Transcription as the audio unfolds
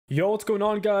Yo, what's going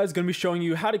on, guys? Gonna be showing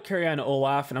you how to carry an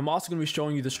Olaf, and I'm also gonna be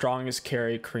showing you the strongest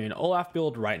carry Korean Olaf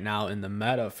build right now in the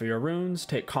meta. For your runes,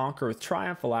 take Conquer with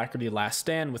Triumph, Alacrity, Last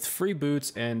Stand with free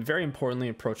boots, and very importantly,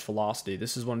 Approach Velocity.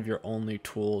 This is one of your only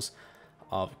tools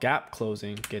of gap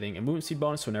closing, getting a movement speed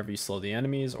bonus whenever you slow the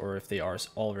enemies or if they are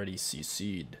already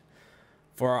CC'd.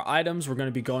 For our items, we're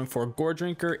gonna be going for Gore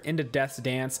Drinker, into Death's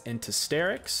Dance, into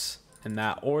Sterix, in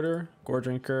that order. Gore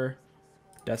Drinker,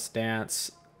 Death's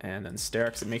Dance, and then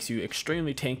Sterix. It makes you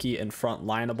extremely tanky and front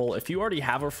lineable. If you already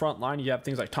have a front line, you have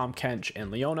things like 𝐒𝐿𝐾𝐋 and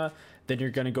Leona, then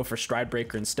you're going to go for Stride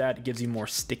Breaker instead. It gives you more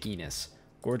stickiness.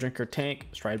 Gore Drinker tank,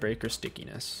 Stride Breaker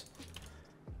stickiness.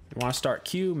 You want to start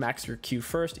Q, max your Q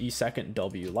first, E second,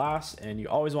 W last, and you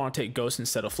always want to take Ghost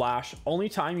instead of Flash. Only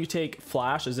time you take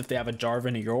Flash is if they have a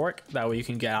Jarvan or Yorick. That way you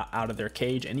can get out of their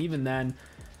cage, and even then,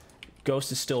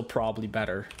 Ghost is still probably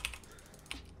better.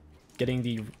 Getting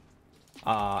the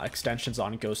extensions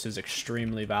on Ghost is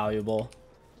extremely valuable.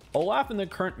 Olaf in the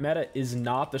current meta is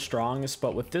not the strongest,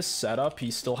 but with this setup,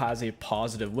 he still has a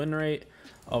positive win rate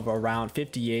of around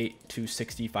 58 to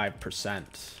 65%,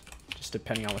 just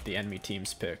depending on what the enemy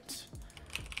team's picked.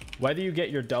 Whether you get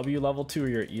your W level 2 or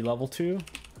your E level 2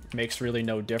 makes really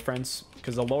no difference,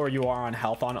 because the lower you are on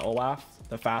health on Olaf,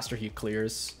 the faster he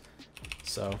clears.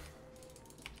 So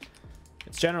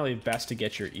it's generally best to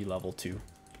get your E level 2.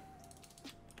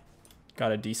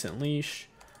 Got a decent leash.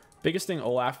 Biggest thing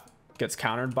Olaf gets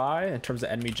countered by in terms of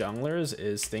enemy junglers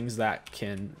is things that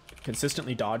can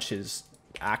consistently dodge his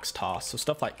axe toss. So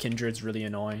stuff like Kindred's really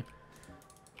annoying.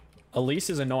 Elise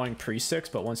is annoying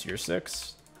pre-6, but once you're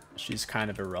 6, she's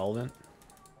kind of irrelevant.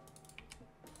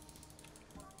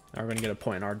 Now we're going to get a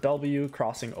point in our W,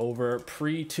 crossing over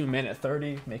pre 2 minute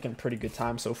 30, making pretty good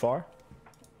time so far.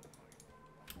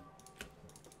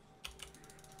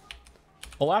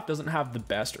 Olaf doesn't have the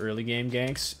best early game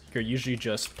ganks. You're usually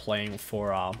just playing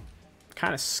for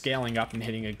kind of scaling up and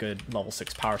hitting a good level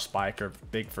 6 power spike or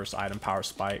big first item power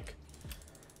spike.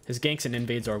 His ganks and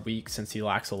invades are weak since he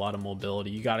lacks a lot of mobility.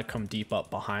 You got to come deep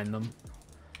up behind them.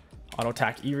 Auto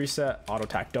attack E reset, auto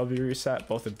attack W reset.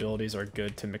 Both abilities are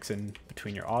good to mix in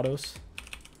between your autos.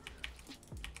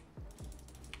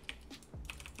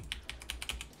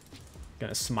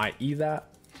 Gonna smite E that.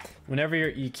 Whenever your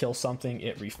E kills something,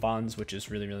 it refunds, which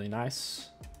is really, really nice.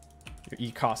 Your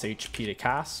E costs HP to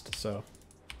cast, so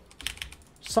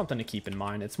something to keep in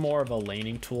mind. It's more of a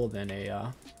laning tool than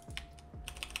a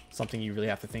something you really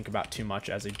have to think about too much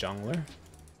as a jungler.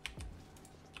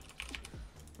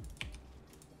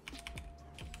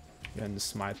 Then to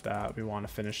smite that, we want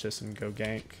to finish this and go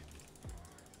gank.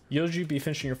 You'll usually be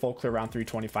finishing your full clear around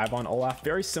 325 on Olaf.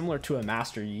 Very similar to a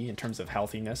Master Yi in terms of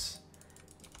healthiness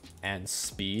and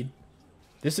speed.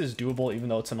 This is doable even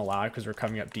though it's an ally because we're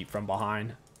coming up deep from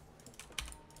behind.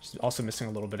 She's also missing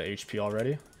a little bit of HP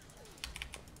already.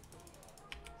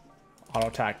 Auto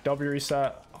attack W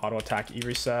reset, auto attack E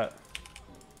reset.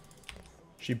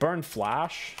 She burned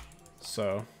Flash,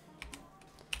 so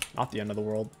not the end of the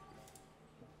world.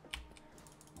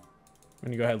 I'm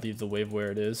gonna go ahead and leave the wave where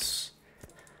it is.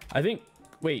 I think,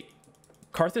 wait,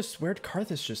 Karthus, where did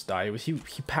Karthus just die? He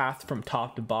pathed from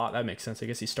top to bot. That makes sense. I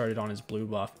guess he started on his blue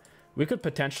buff. We could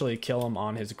potentially kill him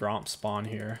on his Gromp spawn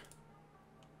here.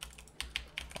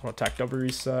 Auto attack W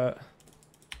reset.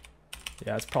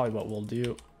 Yeah, that's probably what we'll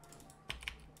do.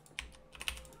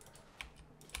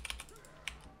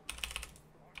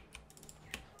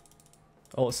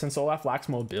 Oh, since Olaf lacks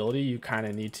mobility, you kind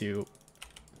of need to...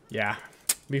 Yeah,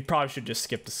 we probably should just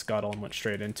skip the scuttle and went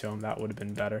straight into him. That would have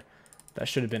been better. That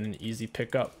should have been an easy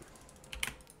pickup.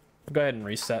 Go ahead and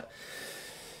reset.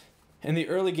 In the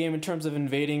early game, in terms of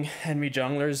invading enemy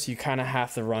junglers, you kind of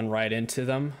have to run right into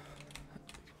them.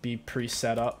 Be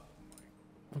pre-set up.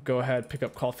 We'll go ahead, pick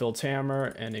up Caulfield's Hammer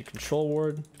and a Control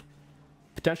Ward.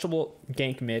 Potential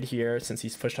gank mid here since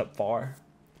he's pushed up far.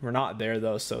 We're not there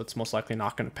though, so it's most likely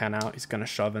not going to pan out. He's going to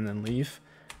shove and then leave.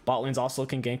 Bot lane's also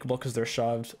looking gankable because they're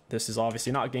shoved. This is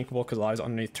obviously not gankable because Eli's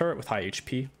underneath turret with high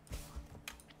HP.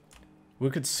 We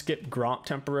could skip Gromp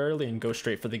temporarily and go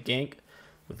straight for the gank.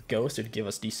 With Ghost, it'd give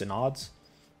us decent odds.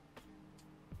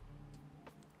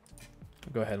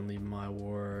 I'll go ahead and leave my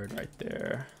ward right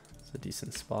there. It's a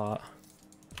decent spot.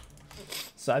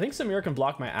 So I think Samira can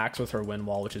block my axe with her wind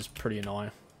wall, which is pretty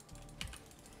annoying.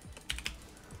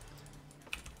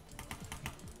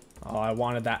 Oh, I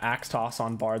wanted that axe toss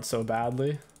on Bard so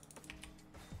badly.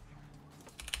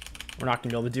 We're not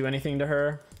gonna be able to do anything to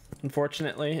her,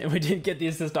 unfortunately. And we didn't get the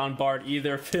assist on Bard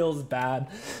either. Feels bad.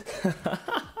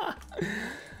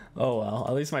 Oh well,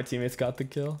 at least my teammates got the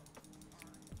kill.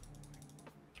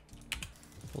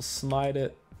 We'll smite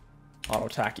it. Auto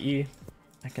attack E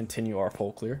and continue our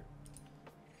full clear.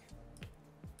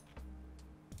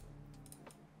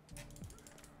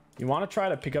 You want to try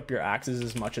to pick up your axes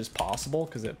as much as possible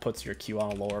because it puts your Q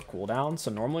on a lower cooldown. So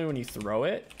normally when you throw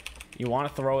it, you want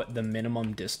to throw it the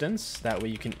minimum distance. That way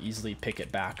you can easily pick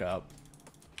it back up.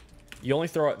 You only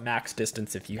throw it max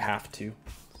distance if you have to.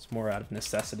 It's more out of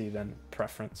necessity than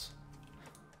preference.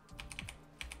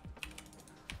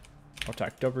 Auto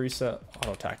attack double reset,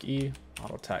 auto attack E,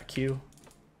 auto attack Q.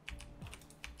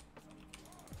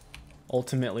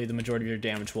 Ultimately, the majority of your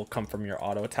damage will come from your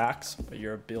auto attacks, but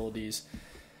your abilities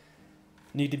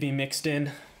need to be mixed in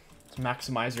to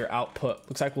maximize your output.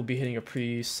 Looks like we'll be hitting a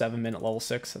pre 7-minute level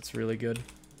 6. That's really good.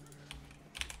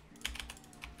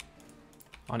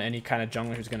 On any kind of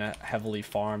jungler who's going to heavily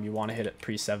farm, you want to hit it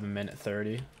pre 7-minute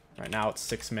 30. Right now it's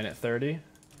 6-minute 30,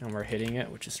 and we're hitting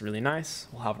it, which is really nice.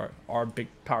 We'll have our big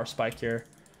power spike here,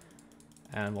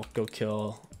 and we'll go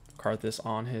kill 𝐒𝐿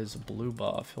on his blue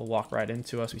buff. He'll walk right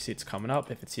into us. We see it's coming up.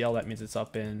 If it's yellow, that means it's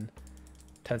up in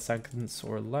 10 seconds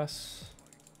or less.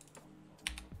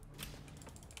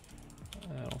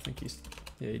 I don't think he's...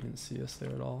 Yeah, he didn't see us there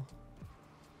at all.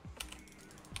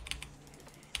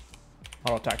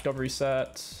 Auto attack double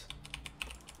reset.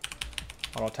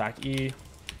 Auto attack E.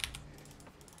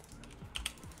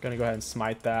 Gonna go ahead and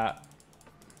smite that.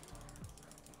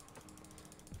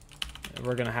 And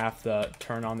we're gonna have to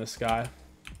turn on this guy.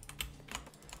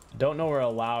 Don't know where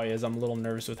𝐒𝐿𝐿 is. I'm a little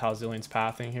nervous with how Zilean's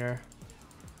pathing here.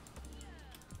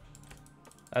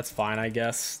 That's fine, I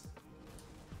guess.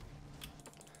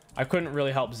 I couldn't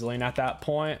really help Zilean at that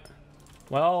point.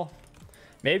 Well,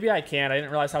 maybe I can. I didn't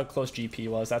realize how close GP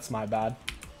was. That's my bad.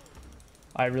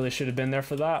 I really should have been there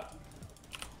for that.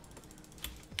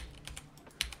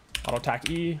 Auto attack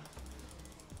E.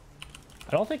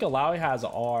 I don't think 𝐒𝐿𝐿 has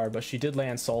R, but she did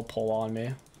land soul pull on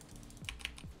me.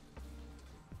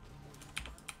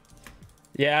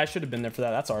 Yeah, I should have been there for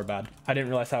that. That's our bad. I didn't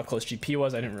realize how close GP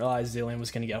was. I didn't realize Zilean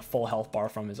was going to get a full health bar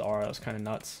from his R. That was kind of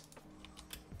nuts.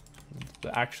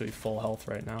 But actually full health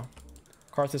right now.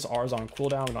 𝐒𝐿𝐿's R is on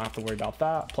cooldown. We don't have to worry about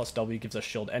that. Plus W gives us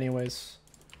shield anyways.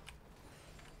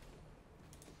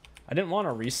 I didn't want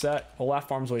to reset. Olaf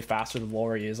farms way faster the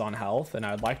lower he is on health. And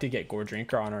I'd like to get Gore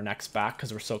Drinker on our next back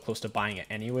because we're so close to buying it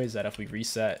anyways that if we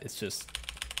reset, it's just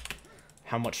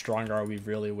how much stronger are we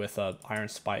really with a Iron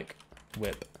Spike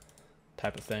whip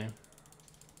type of thing.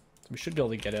 So we should be able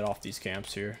to get it off these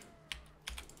camps here.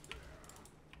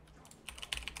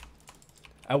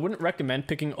 I wouldn't recommend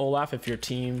picking Olaf if your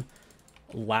team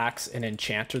lacks an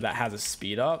enchanter that has a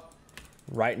speed up.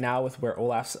 Right now with where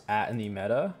Olaf's at in the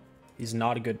meta, he's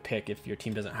not a good pick if your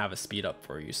team doesn't have a speed up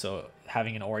for you. So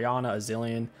having an Orianna, a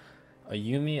Zilean, a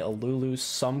Yuumi, a Lulu,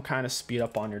 some kind of speed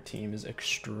up on your team is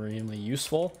extremely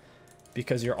useful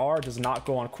because your R does not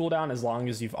go on cooldown as long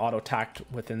as you've auto-attacked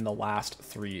within the last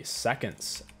 3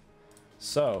 seconds.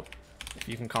 So if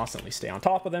you can constantly stay on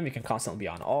top of them, you can constantly be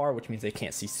on R, which means they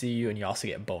can't CC you, and you also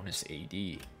get bonus AD.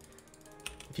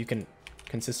 If you can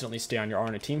consistently stay on your R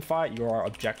in a team fight, you are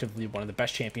objectively one of the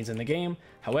best champions in the game.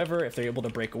 However, if they're able to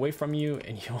break away from you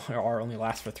and your R only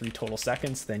lasts for 3 total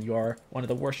seconds, then you are one of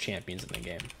the worst champions in the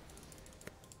game.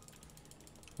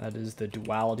 That is the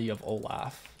duality of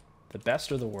Olaf. The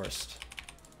best or the worst.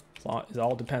 It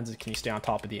all depends if can you stay on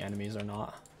top of the enemies or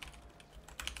not.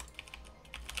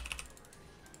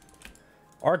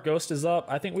 Our Ghost is up.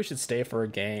 I think we should stay for a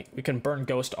gank. We can burn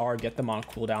Ghost R, get them on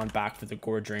cooldown back for the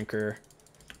Gore Drinker.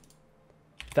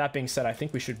 That being said, I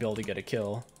think we should be able to get a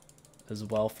kill as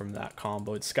well from that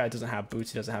combo. This guy doesn't have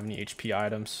boots. He doesn't have any HP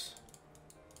items.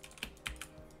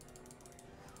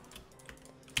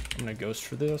 I'm going to Ghost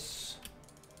for this.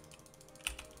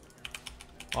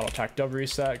 Auto attack double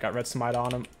reset. Got red smite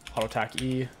on him. Auto attack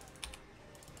E.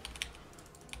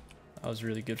 That was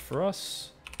really good for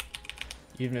us.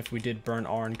 Even if we did burn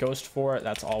R and Ghost for it,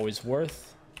 that's always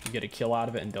worth. You get a kill out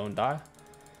of it and don't die.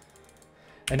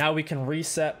 And now we can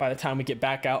reset. By the time we get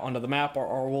back out onto the map, our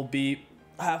R will be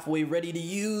halfway ready to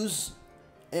use.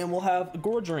 And we'll have a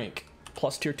Gore Drink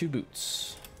plus tier 2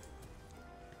 boots.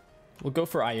 We'll go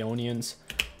for Ionians.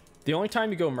 The only time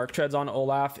you go Merc Treads on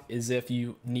Olaf is if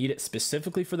you need it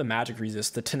specifically for the magic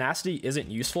resist. The tenacity isn't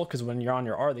useful because when you're on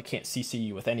your R, they can't CC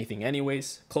you with anything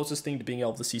anyways. Closest thing to being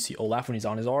able to CC Olaf when he's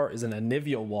on his R is an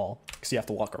Anivia wall because you have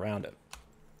to walk around it.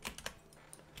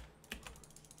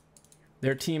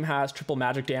 Their team has triple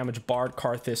magic damage, Bard,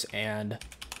 𝐒𝐿𝐿, and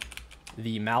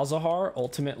the Malzahar.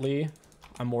 Ultimately,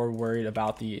 I'm more worried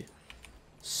about the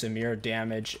Samir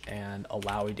damage and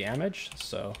𝐿𝐿 damage.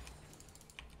 So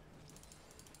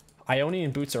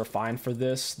Ionian boots are fine for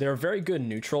this. They're a very good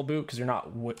neutral boot because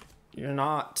you're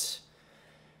not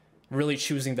really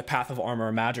choosing the path of armor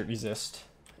or magic resist.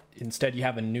 Instead, you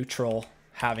have a neutral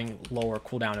having lower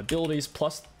cooldown abilities.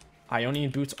 Plus,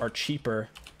 Ionian boots are cheaper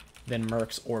than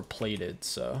mercs or plated,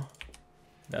 so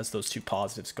that's those two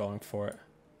positives going for it.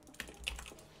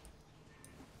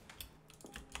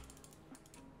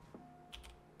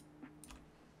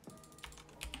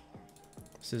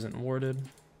 This isn't warded.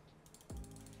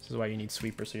 This is why you need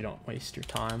sweeper, so you don't waste your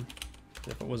time.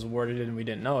 If it was warded and we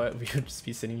didn't know it, we would just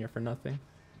be sitting here for nothing.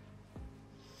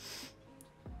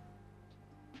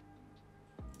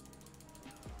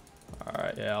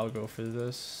 Alright, yeah, I'll go for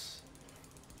this.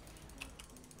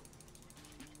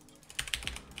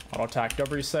 Auto attack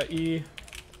W reset E.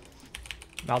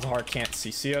 𝐒𝐿𝐻𝐿 can't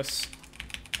CC us.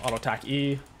 Auto attack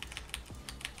E.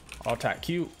 Auto attack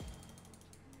Q.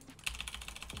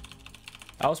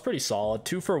 That was pretty solid.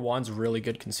 2 for 1's really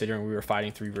good considering we were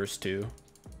fighting 3 versus 2.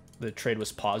 The trade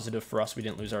was positive for us. We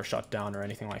didn't lose our shutdown or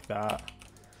anything like that.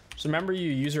 So remember, you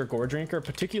use your gore drinker,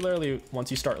 particularly once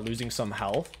you start losing some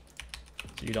health,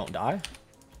 so you don't die.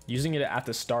 Using it at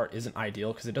the start isn't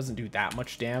ideal because it doesn't do that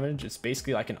much damage. It's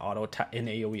basically like an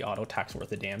AoE auto attack's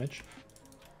worth of damage.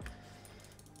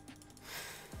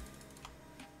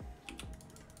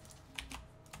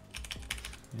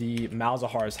 The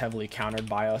𝐒𝐿𝐻𝐿 is heavily countered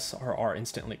by us. Our R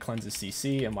instantly cleanses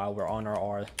CC, and while we're on our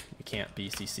R, we can't be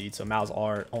CC'd. So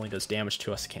𝐒𝐿𝐻𝐿 only does damage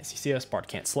to us, can't CC us, Bard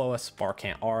can't slow us, Bar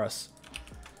can't R us.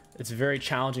 It's very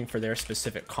challenging for their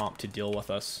specific comp to deal with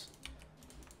us.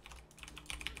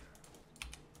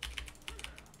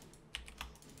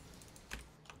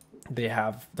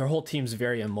 Their whole team's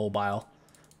very immobile.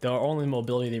 The only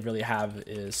mobility they really have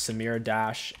is Samira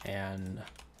Dash and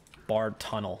Bard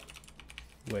Tunnel,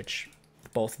 which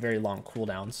both very long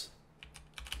cooldowns.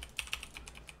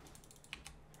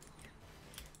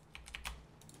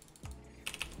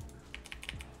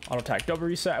 Auto attack W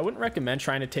reset. I wouldn't recommend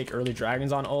trying to take early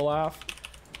dragons on Olaf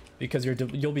because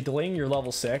you'll be delaying your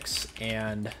level 6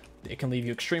 and it can leave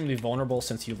you extremely vulnerable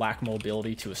since you lack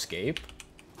mobility to escape.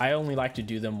 I only like to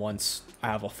do them once I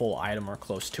have a full item or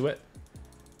close to it.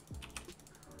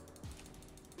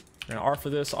 I'm gonna R for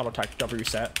this. Auto attack W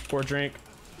reset. Core drink.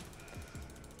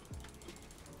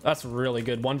 That's really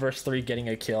good. 1 versus 3 getting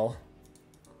a kill.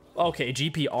 Okay,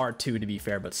 GPR 2 to be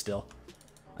fair, but still.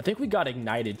 I think we got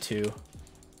ignited too.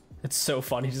 It's so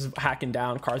funny just hacking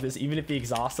down 𝐒𝐿𝐻. Even if he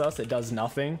exhausts us, it does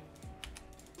nothing.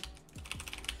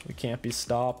 We can't be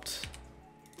stopped.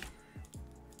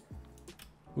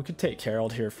 We could take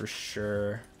𝐒𝐿𝐻 here for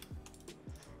sure.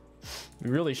 We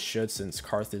really should since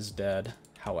𝐒𝐿𝐻 is dead.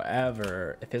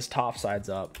 However, if his top side's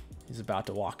up, he's about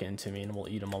to walk into me and we'll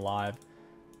eat him alive.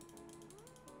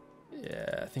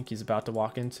 Yeah, I think he's about to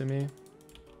walk into me.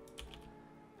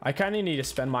 I kind of need to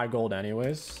spend my gold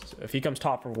anyways. So if he comes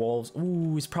top for wolves,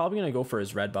 ooh, he's probably going to go for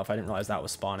his red buff. I didn't realize that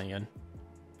was spawning in.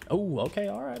 Oh, okay,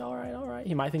 all right, all right, all right.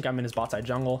 He might think I'm in his bot side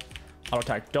jungle. Auto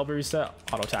attack W reset,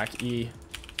 auto attack E.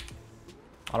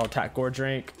 Auto attack gore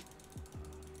drink.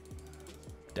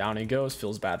 Down he goes,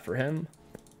 feels bad for him.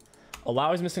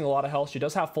 Allow is missing a lot of health. She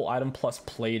does have full item plus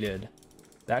plated.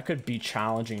 That could be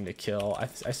challenging to kill.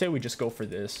 I say we just go for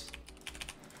this.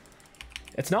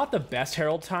 It's not the best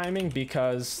Herald timing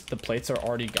because the plates are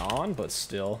already gone, but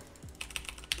still.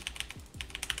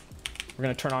 We're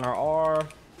gonna turn on our R.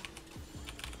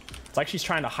 It's like she's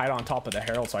trying to hide on top of the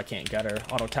Herald so I can't get her.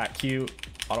 Auto attack Q,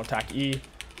 auto attack E.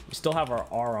 We still have our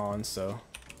R on, so.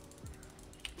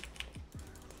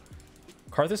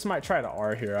 𝐒𝐿𝐻 might try to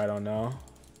R here, I don't know.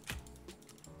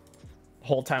 The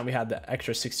whole time we had the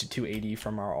extra 62 AD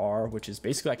from our R, which is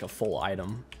basically like a full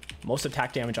item. Most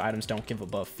attack damage items don't give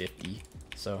above 50,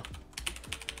 so.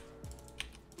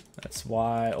 That's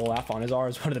why Olaf on his R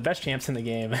is one of the best champs in the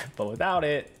game, but without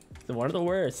it, it's one of the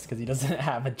worst because he doesn't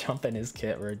have a jump in his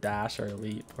kit or a dash or a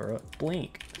leap or a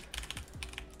blink.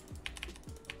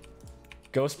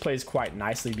 Ghost plays quite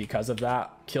nicely because of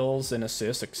that. Kills and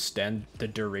assists extend the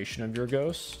duration of your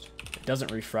ghost. It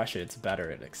doesn't refresh it, it's better,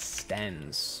 it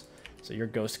extends. So your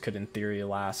ghost could in theory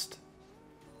last,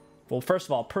 well, first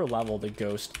of all, per level the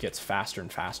ghost gets faster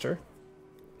and faster.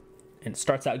 And it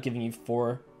starts out giving you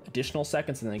 4 additional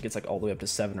seconds and then it gets like all the way up to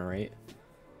 7 or 8.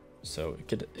 So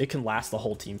it can last the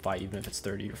whole team fight even if it's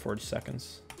 30 or 40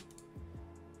 seconds.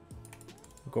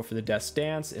 We'll go for the Death's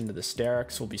Dance into the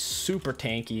Sterix. We'll be super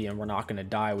tanky and we're not going to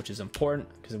die, which is important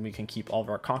because then we can keep all of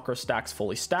our Conqueror stacks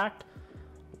fully stacked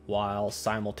while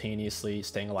simultaneously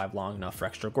staying alive long enough for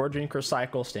extra Gore Drinker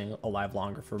cycle, staying alive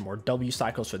longer for more W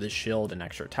cycles for this shield and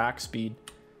extra attack speed.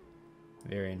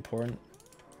 Very important.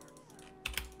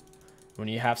 When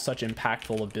you have such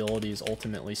impactful abilities,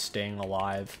 ultimately staying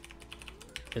alive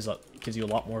gives you a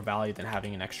lot more value than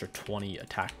having an extra 20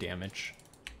 attack damage.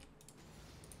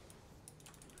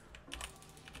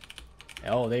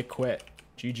 Oh, they quit.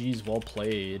 GG's, well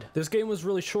played. This game was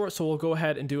really short, so we'll go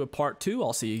ahead and do a part 2.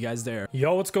 I'll see you guys there.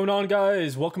 Yo, what's going on,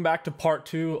 guys? Welcome back to part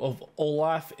 2 of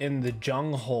Olaf in the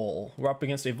Jungle. We're up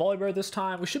against a Volibear this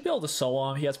time. We should be able to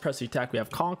solo him. He has press attack. We have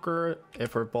𝐒𝐿.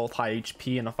 If we're both high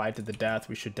HP in a fight to the death,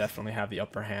 we should definitely have the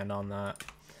upper hand on that.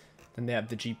 Then they have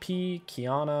the GP,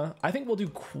 𝐒𝐿. I think we'll do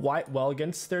quite well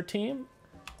against their team,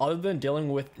 other than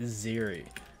dealing with 𝐒𝐿.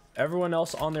 Everyone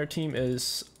else on their team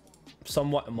is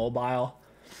somewhat immobile.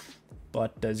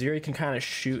 But 𝐒𝐿 can kind of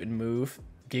shoot and move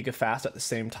giga fast at the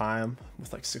same time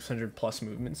with like 600 plus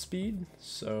movement speed.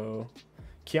 So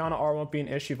𝐒𝐿 R won't be an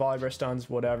issue. Volibear stuns,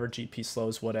 whatever. GP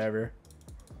slows, whatever.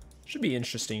 Should be an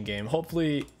interesting game.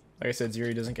 Hopefully, like I said,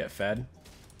 𝐒𝐿 doesn't get fed,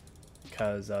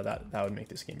 because that would make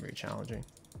this game very challenging.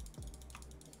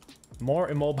 More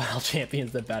immobile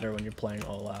champions, the better when you're playing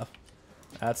Olaf.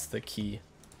 That's the key.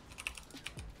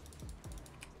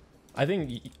 I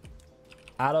think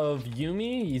out of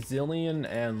Yuumi, Zilean,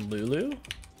 and Lulu,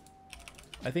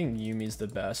 I think Yuumi's the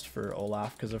best for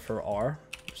Olaf because of her R.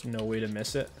 There's no way to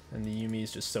miss it. And the Yuumi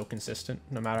is just so consistent.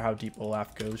 No matter how deep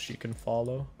Olaf goes, she can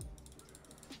follow.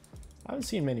 I haven't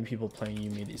seen many people playing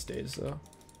Yuumi these days, though.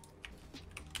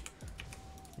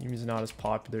 Yuumi's not as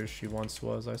popular as she once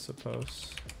was, I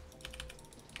suppose.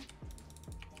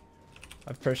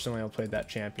 I've personally only played that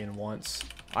champion once.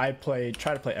 I try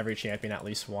to play every champion at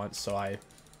least once, so I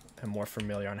am more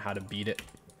familiar on how to beat it.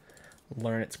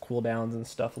 Learn its cooldowns and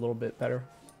stuff a little bit better.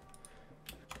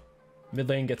 Mid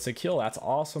lane gets a kill. That's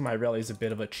awesome. Irelia is a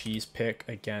bit of a cheese pick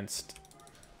against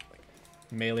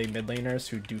melee mid laners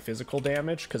who do physical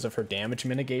damage because of her damage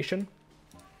mitigation.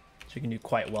 She can do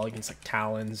quite well against like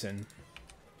Talons and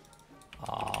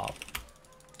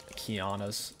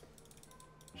𝐒𝐿's.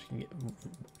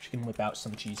 She can whip out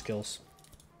some cheese kills.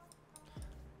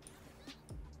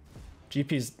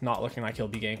 GP's not looking like he'll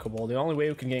be gankable. The only way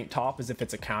we can gank top is if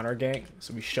it's a counter gank,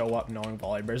 so we show up knowing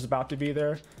Volibear's about to be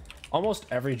there. Almost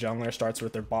every jungler starts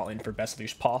with their bot lane for best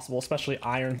leash possible, especially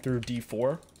Iron through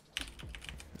D4.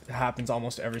 It happens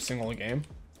almost every single game,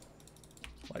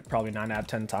 like probably 9 out of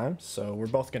 10 times. So we're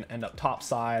both going to end up top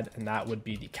side, and that would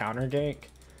be the counter gank.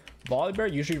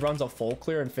 Volibear usually runs a full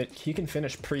clear, and he can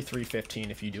finish pre 315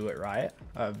 if you do it right.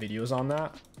 Videos on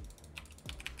that.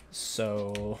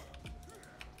 So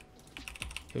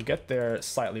he'll get there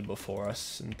slightly before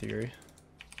us, in theory.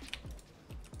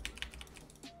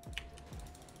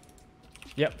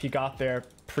 Yep, he got there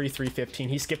pre 315.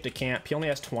 He skipped a camp. He only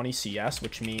has 20 CS,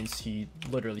 which means he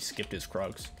literally skipped his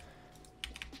Krugs.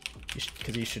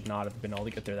 Because he should not have been able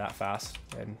to get there that fast.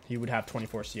 And he would have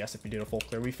 24 CS if he did a full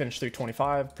clear. We finished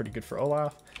 325. Pretty good for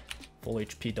Olaf. Full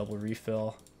HP, double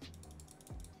refill.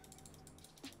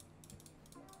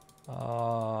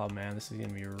 Oh man, this is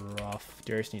gonna be rough.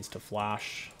 Darius needs to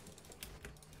flash.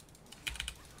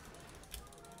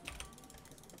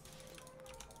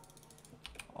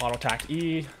 Auto attack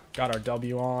E. Got our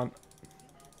W on.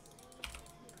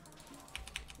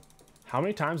 How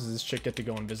many times does this chick get to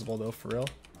go invisible though, for real?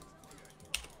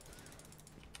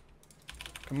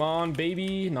 Come on,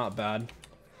 baby. Not bad.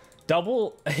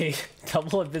 Double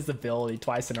invisibility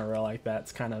twice in a row like that.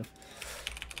 It's kind of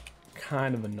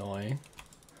annoying.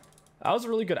 That was a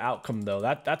really good outcome though.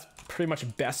 That's pretty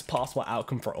much best possible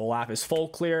outcome for Olaf is full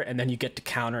clear, and then you get to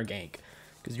counter gank,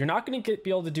 because you're not going to be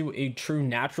able to do a true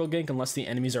natural gank unless the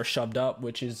enemies are shoved up,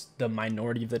 which is the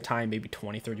minority of the time, maybe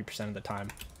 20-30% of the time.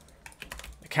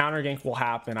 The counter gank will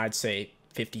happen, I'd say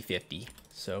 50-50.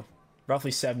 So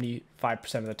roughly 75%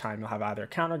 of the time you'll have either a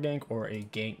counter gank or a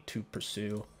gank to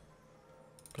pursue.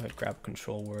 Go ahead, grab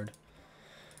control word.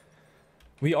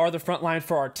 We are the front line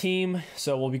for our team,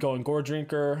 so we'll be going Gore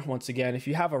Drinker. Once again, if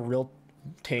you have a real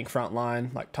tank front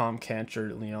line like 𝐒𝐿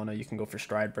or Leona, you can go for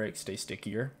Stride Break, stay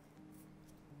stickier.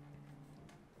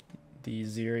 The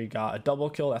𝐒𝐿 got a double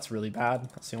kill. That's really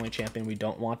bad. That's the only champion we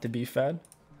don't want to be fed.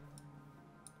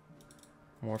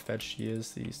 The more fed she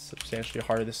is, the substantially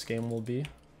harder this game will be.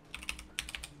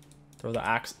 Throw the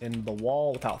axe in the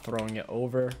wall without throwing it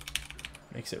over.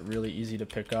 Makes it really easy to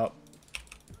pick up.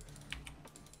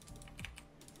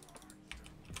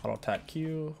 Auto attack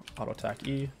Q, auto attack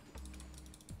E.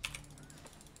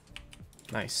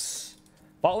 Nice.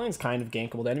 Bot lane's kind of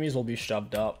gankable. The enemies will be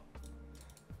shoved up.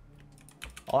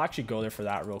 I'll actually go there for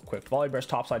that real quick. Volibear's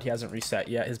topside, he hasn't reset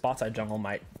yet. His bot side jungle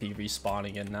might be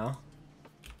respawning in now.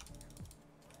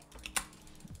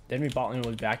 The enemy bot lane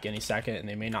will be back any second, and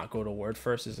they may not go to ward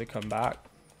first as they come back.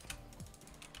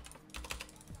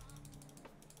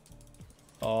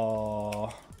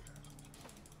 Oh.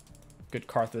 Good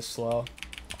Karthus slow.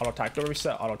 Auto attack door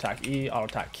reset, auto attack E, auto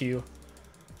attack Q.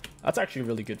 That's actually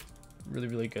really good. Really,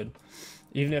 really good.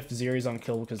 Even if 𝐒𝐿's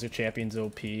unkillable because their champion's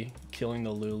OP, killing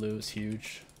the Lulu is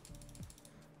huge.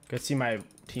 Good see my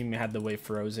team had the way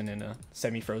frozen in a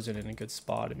semi-frozen in a good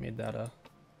spot. It made that a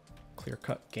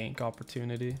clear-cut gank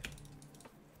opportunity.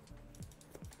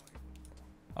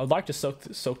 I would like to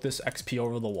soak this XP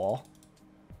over the wall.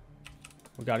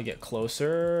 We got to get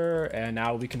closer, and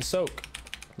now we can soak.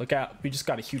 Look at, we just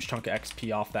got a huge chunk of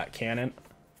XP off that cannon.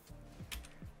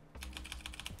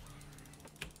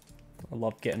 I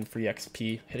love getting free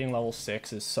XP. Hitting level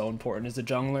 6 is so important as a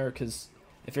jungler, because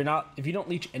if you don't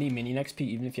leech any minion XP,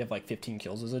 even if you have like 15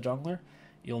 kills as a jungler,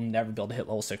 you'll never be able to hit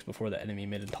level 6 before the enemy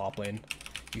mid and top lane.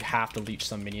 You have to leech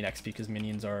some minion XP because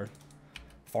minions are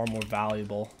far more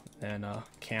valuable than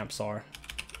camps are.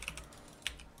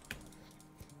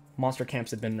 Monster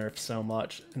camps have been nerfed so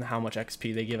much and how much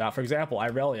XP they give out. For example,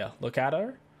 Irelia, look at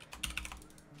her.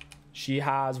 She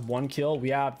has 1 kill. We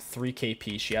have 3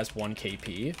 KP. She has 1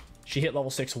 KP. She hit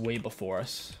level 6 way before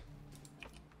us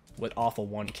with off a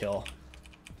 1 kill.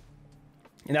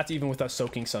 And that's even with us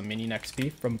soaking some minion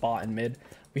XP from bot and mid.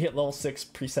 We hit level 6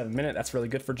 pre-7 minute. That's really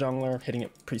good for jungler. Hitting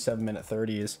it pre-7 minute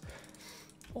 30 is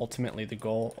ultimately the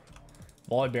goal.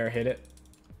 Volibear hit it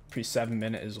pre-7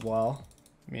 minute as well.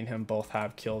 Me and him both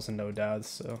have kills and no deaths,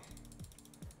 so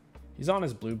he's on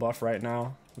his blue buff right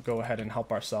now. We'll go ahead and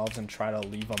help ourselves and try to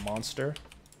leave a monster.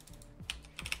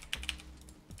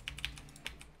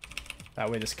 That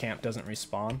way this camp doesn't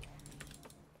respawn.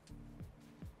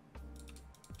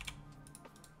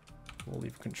 We'll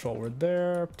leave control word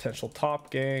there. Potential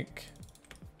top gank.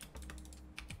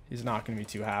 He's not going to be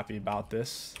too happy about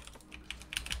this.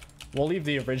 We'll leave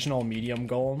the original medium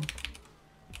golem.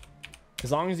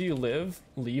 As long as you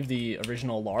leave the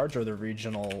original large or the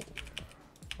original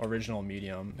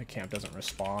medium, the camp doesn't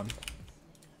respawn.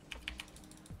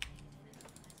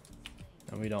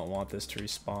 And we don't want this to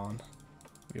respawn.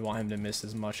 We want him to miss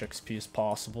as much XP as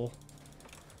possible.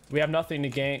 We have nothing to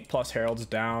gank, plus Herald's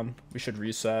down. We should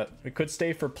reset. We could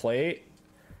stay for plate.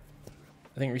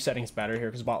 I think resetting is better here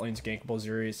because bot lane's gankable.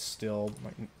 Zuri is still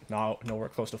like nowhere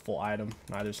close to full item.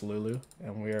 Neither's Lulu,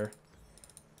 and we're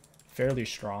fairly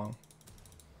strong.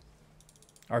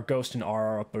 Our Ghost and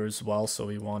R are up as well, so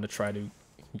we want to try to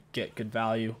get good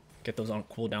value, get those on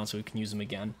cooldown so we can use them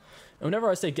again. And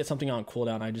whenever I say get something on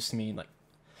cooldown, I just mean like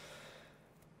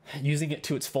using it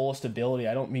to its fullest ability.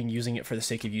 I don't mean using it for the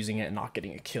sake of using it and not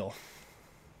getting a kill.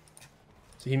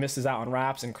 So he misses out on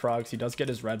Wraps and Krugs. He does get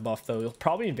his red buff though. He'll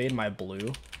probably invade my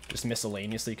blue just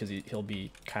miscellaneously because he'll be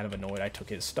kind of annoyed I took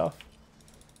his stuff.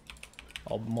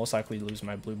 I'll most likely lose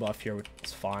my blue buff here, which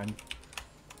is fine.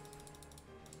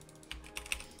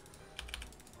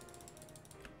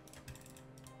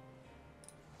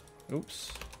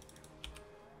 Oops.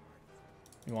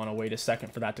 You want to wait a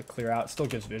second for that to clear out. It still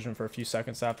gives vision for a few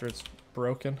seconds after it's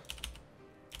broken.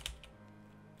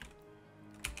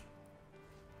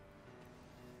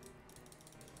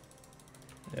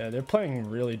 Yeah, they're playing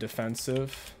really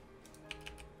defensive.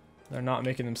 They're not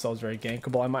making themselves very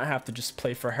gankable. I might have to just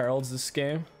play for Heralds this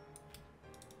game.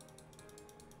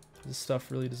 This stuff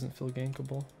really doesn't feel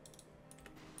gankable.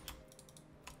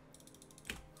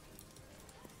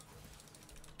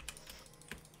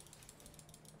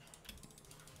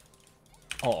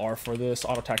 I'll R for this.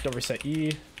 Auto attack, don't reset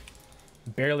E.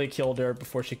 Barely killed her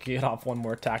before she could get off one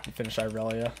more attack to finish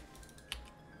Irelia.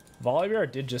 Volibear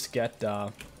did just get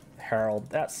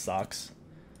Herald. That sucks.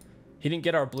 He didn't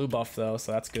get our blue buff though,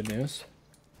 so that's good news.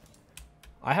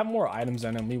 I have more items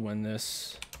than him. We win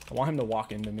this. I want him to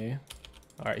walk into me.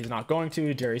 Alright, he's not going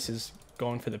to. Darius is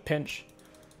going for the pinch.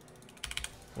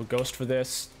 We'll ghost for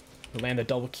this. We'll land a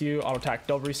double Q. Auto attack,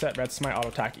 double reset. Red smite, auto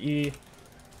attack E.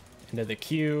 Into the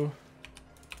Q.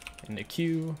 Into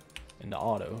Q. Into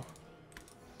auto.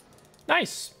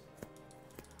 Nice!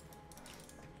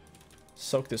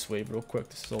 Soak this wave real quick.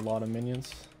 This is a lot of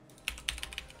minions.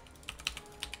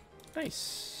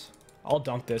 Nice. I'll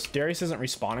dump this. Darius isn't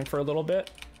respawning for a little bit.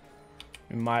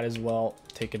 We might as well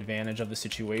take advantage of the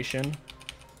situation.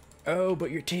 Oh,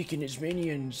 but you're taking his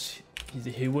minions.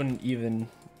 He wouldn't even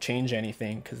change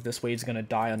anything because this wave's going to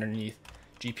die underneath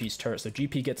GP's turret. So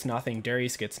GP gets nothing.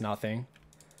 Darius gets nothing.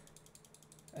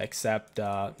 Except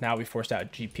now we forced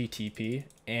out GP TP.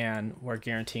 And we're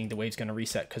guaranteeing the wave's going to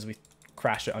reset because we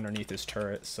crashed it underneath his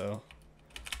turret. So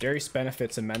Darius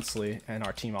benefits immensely. And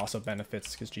our team also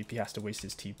benefits because GP has to waste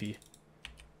his TP.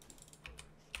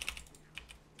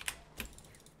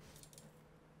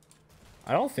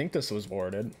 I don't think this was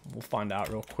warded. We'll find out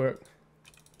real quick.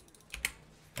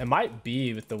 It might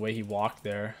be with the way he walked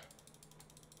there.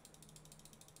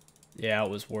 Yeah,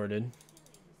 it was warded.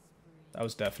 That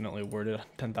was definitely worded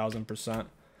 10,000%.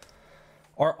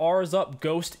 Our R is up,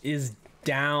 Ghost is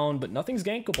down, but nothing's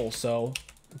gankable, so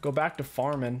Go back to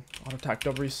farming. Auto attack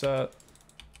double reset.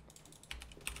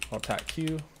 Auto attack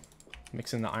Q.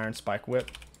 Mix in the Iron Spike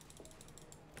Whip.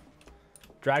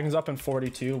 Dragon's up in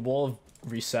 42. We'll have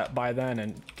reset by then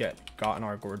and gotten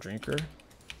our Gore Drinker.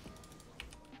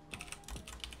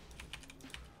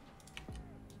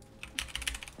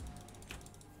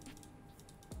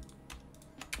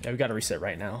 Yeah, we got to reset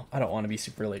right now. I don't want to be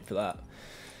super late for that.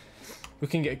 We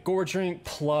can get Gore Drink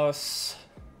plus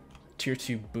tier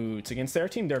 2 boots. Against their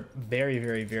team, they're very,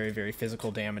 very, very, very physical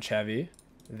damage heavy.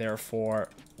 Therefore,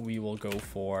 we will go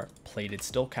for plated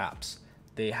steel caps.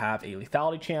 They have a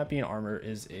lethality champion. Armor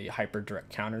is a hyper direct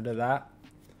counter to that.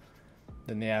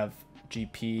 Then they have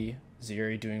GP,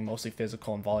 Zeri doing mostly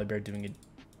physical, and Volibear doing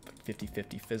a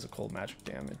 50-50 physical magic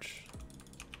damage.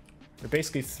 They're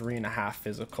basically 3.5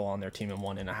 physical on their team and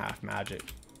 1.5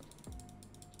 magic.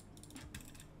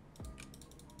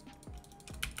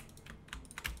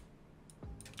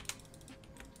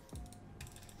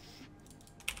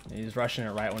 He's rushing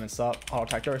it right when it's up. Auto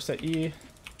attack door set E.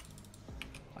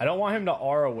 I don't want him to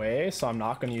R away, so I'm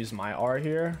not going to use my R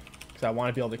here because I want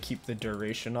to be able to keep the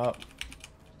duration up.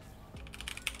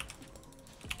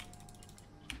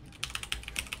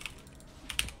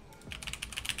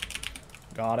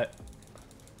 Got it.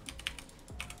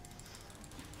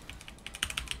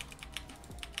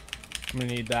 I'm going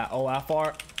to need that Olaf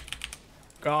R.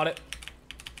 Got it.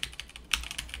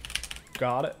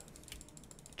 Got it.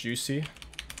 Juicy.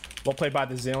 Well played by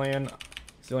the Zillion.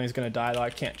 Zillion's gonna die though. I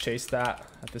can't chase that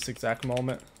at this exact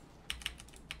moment.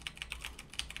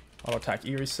 Auto attack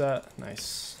E reset.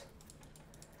 Nice.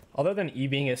 Other than E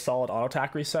being a solid auto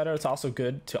attack resetter, it's also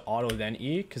good to auto then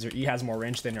E because your E has more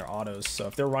range than your autos. So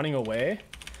if they're running away,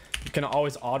 you can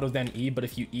always auto then E, but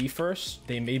if you E first,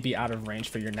 they may be out of range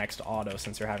for your next auto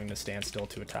since you're having to stand still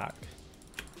to attack.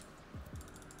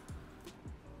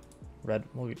 Red,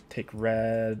 we'll take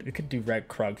red. We could do red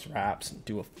Krug's wraps and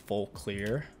do a full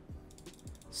clear.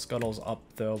 Scuttle's up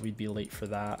though, we'd be late for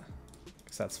that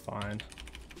because that's fine.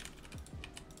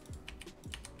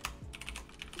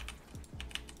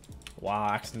 Wow,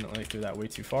 I accidentally threw that way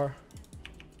too far.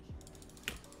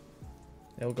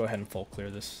 Yeah, we'll go ahead and full clear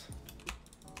this.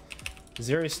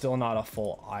 Zeri's still not a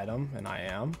full item, and I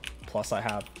am. Plus I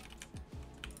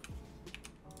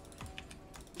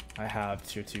have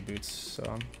tier 2 boots, so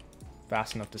I'm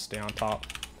fast enough to stay on top.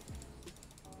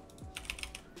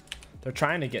 They're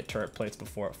trying to get turret plates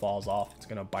before it falls off. It's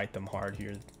gonna bite them hard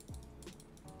here.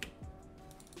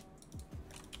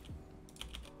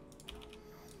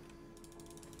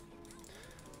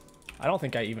 I don't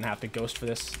think I even have to ghost for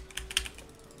this.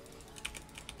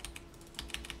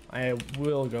 I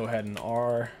will go ahead and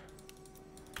R.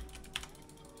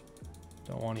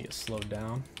 Don't want to get slowed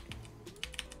down.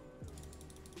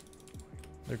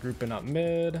 They're grouping up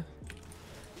mid.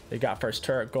 They got first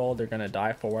turret gold. They're gonna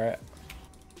die for it.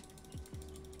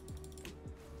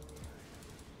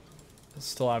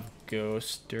 Still have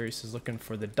ghost. Darius is looking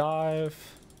for the dive.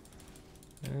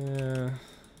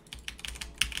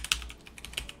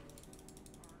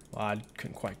 Well, I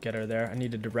couldn't quite get her there. I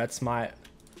needed to red smite.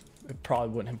 It probably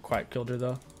wouldn't have quite killed her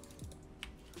though.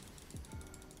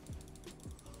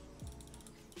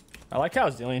 I like how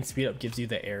Zillion speed up gives you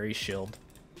the airy shield.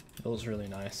 It was really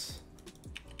nice.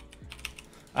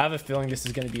 I have a feeling this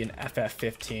is going to be an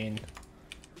FF15.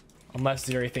 Unless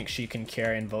Zeri thinks she can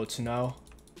carry and votes no.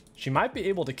 She might be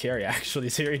able to carry actually.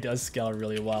 Zeri does scale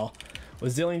really well.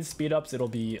 With Zillion's speed ups, it'll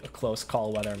be a close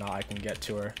call whether or not I can get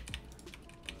to her.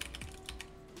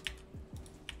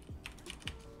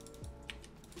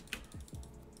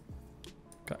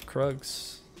 Got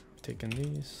Krugs. Taking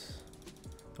these.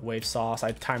 The wave sauce.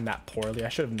 I timed that poorly. I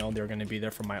should have known they were going to be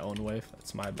there for my own wave.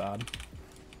 That's my bad.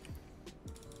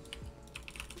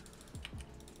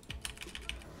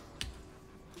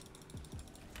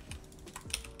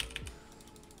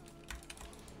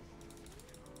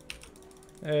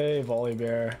 Hey,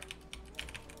 Volibear.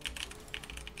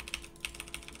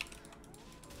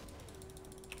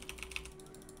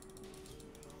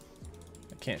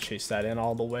 I can't chase that in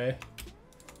all the way.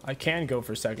 I can go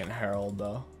for second Herald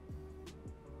though.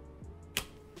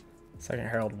 Second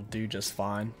Herald will do just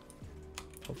fine.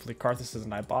 Hopefully Karthus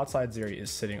isn't at bot side. Zeri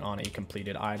is sitting on a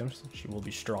completed item. So she will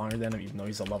be stronger than him even though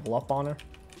he's a level up on her.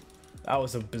 That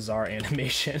was a bizarre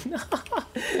animation.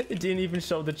 It didn't even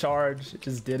show the charge. It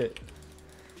just did it.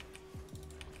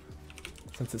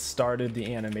 Since it started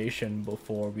the animation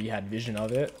before we had vision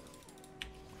of it.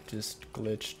 Just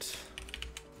glitched.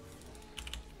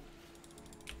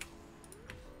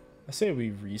 I say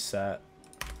we reset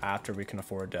after we can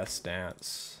afford Death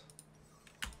Stance.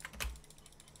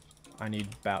 I need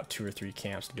about 2 or 3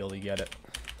 camps to be able to get it.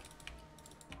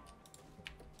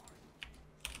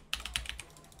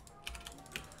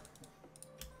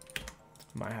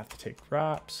 Might have to take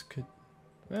wraps.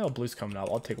 Well, blue's coming up.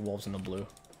 I'll take wolves in the blue.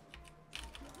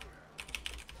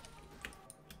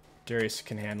 Darius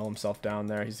can handle himself down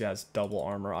there. He has double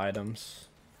armor items.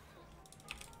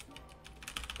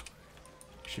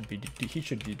 He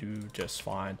should do just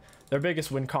fine. Their biggest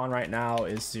win con right now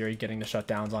is Zeri getting the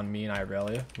shutdowns on me and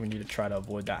Irelia. We need to try to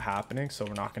avoid that happening, so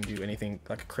we're not going to do anything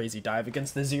like a crazy dive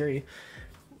against the Zeri.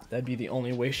 That'd be the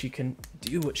only way she can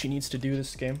do what she needs to do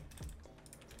this game.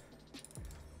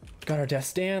 Got our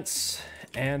Death Dance,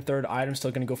 and third item still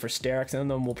going to go for Sterix, and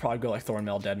then we'll probably go like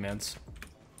Thornmail Deadmans.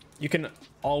 You can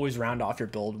always round off your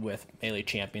build with melee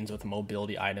champions with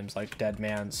mobility items like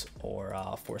Deadmans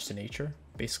or Force of Nature.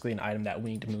 Basically an item that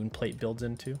Winged Moonplate builds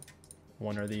into,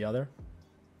 one or the other.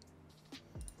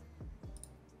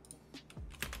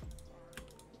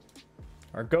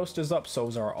 Our Ghost is up, so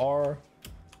is our R.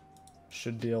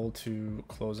 Should be able to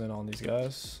close in on these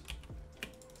guys.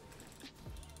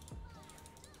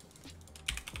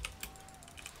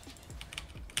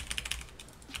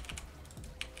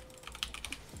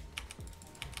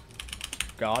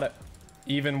 Got it.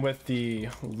 Even with the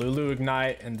Lulu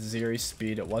Ignite and Zeri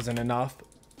speed, it wasn't enough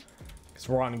because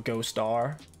we're on Ghost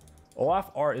R.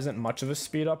 Olaf R isn't much of a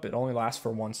speed up. It only lasts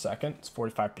for 1 second. It's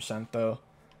 45% though,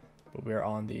 but we're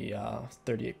on the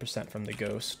 38% from the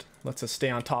Ghost. Lets us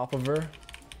stay on top of her.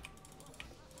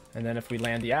 And then if we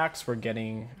land the axe, we're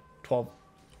getting 12.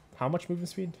 How much movement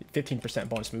speed? 15%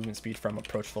 bonus movement speed from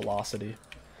approach velocity.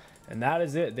 And that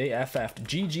is it. They FF'd.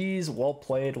 GG's, well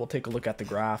played. We'll take a look at the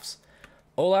graphs.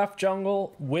 Olaf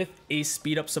jungle with a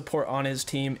speed up support on his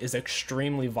team is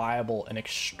extremely viable and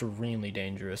extremely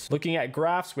dangerous. Looking at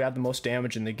graphs, we had the most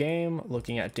damage in the game.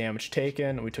 Looking at damage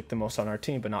taken, we took the most on our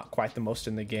team, but not quite the most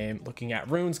in the game. Looking at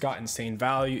runes, got insane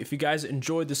value. If you guys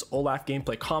enjoyed this Olaf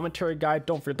gameplay commentary guide,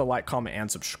 don't forget to like, comment,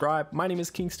 and subscribe. My name is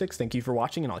𝐒𝐋𝐒. Thank you for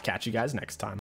watching, and I'll catch you guys next time.